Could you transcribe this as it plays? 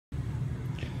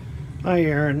Hi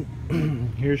Aaron,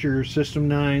 here's your System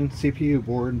 9 CPU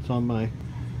board. It's on my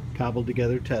cobbled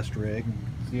together test rig.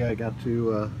 See, I got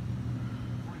to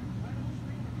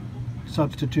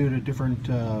substitute a different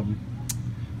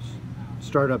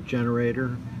startup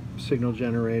generator, signal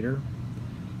generator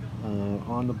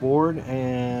on the board,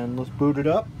 and let's boot it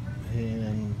up.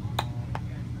 And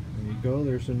there you go,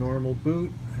 there's a normal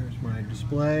boot. Here's my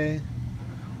display.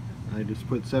 I just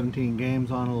put 17 games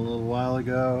on it a little while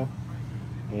ago.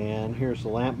 And here's the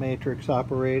lamp matrix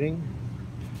operating,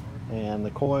 and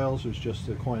the coils is just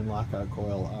the coin lockout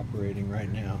coil operating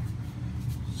right now.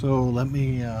 So let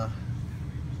me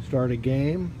start a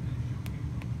game.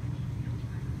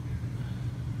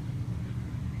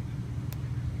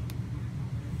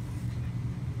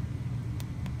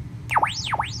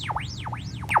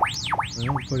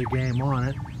 I'll put a game on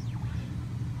it.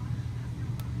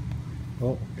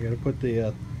 Oh, I gotta put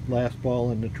the last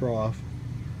ball in the trough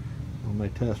on my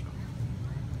test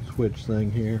switch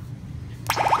thing here.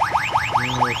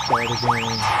 And we'll start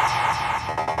again.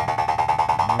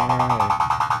 Alright.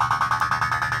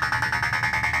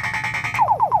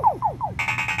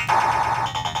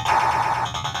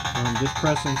 So I'm just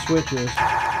pressing switches,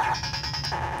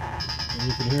 and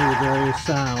you can hear the various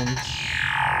sounds.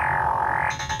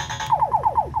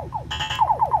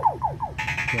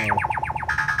 So,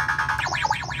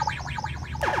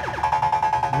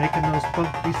 making those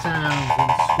funky sounds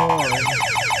and scoring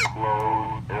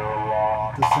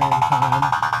at the same time.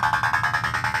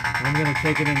 I'm going to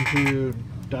take it into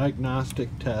diagnostic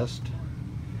test.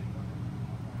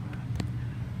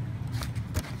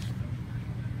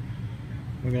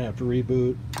 We're going to have to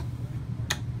reboot.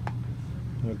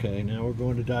 Okay, now we're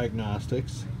going to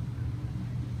diagnostics.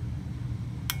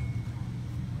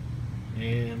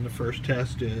 And the first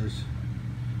test is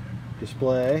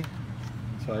display.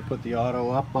 So I put the auto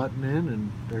up button in,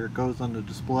 and there it goes on the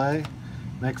display.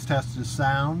 Next test is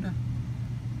sound.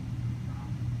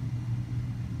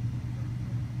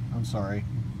 I'm sorry.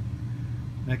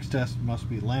 Next test must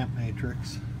be lamp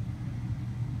matrix.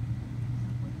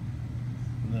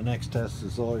 And the next test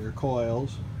is all your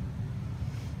coils.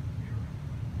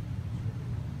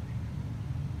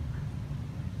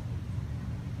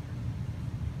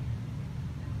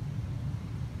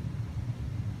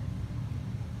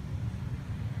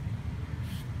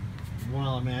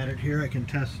 While I'm at it here, I can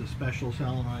test the special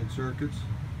solenoid circuits.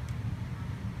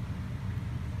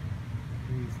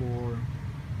 3, 4,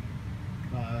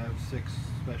 5, 6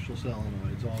 special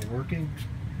solenoids all working.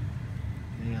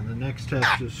 And the next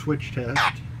test is switch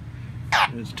test.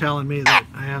 And it's telling me that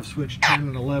I have switch 10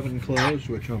 and 11 closed,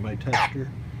 which on my tester, you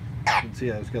can see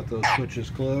I've got those switches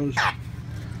closed.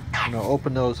 I'm going to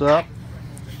open those up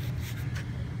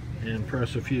and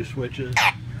press a few switches.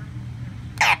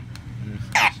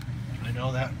 I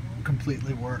know that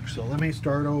completely works, so let me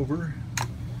start over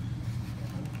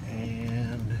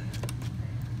and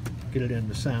get it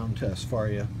into sound test for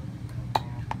you.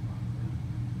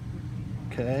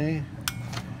 Okay,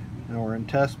 now we're in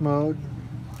test mode.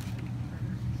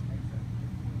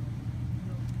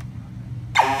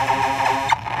 There's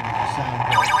the sound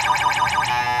test.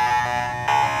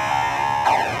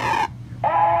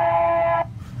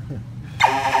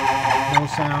 No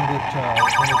sound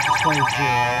when it displays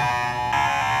 0.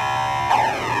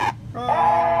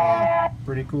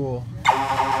 Pretty cool.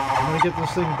 I'm going to get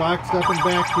this thing boxed up and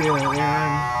back to you,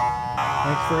 Aaron.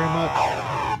 Thanks very much.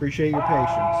 Appreciate your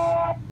patience.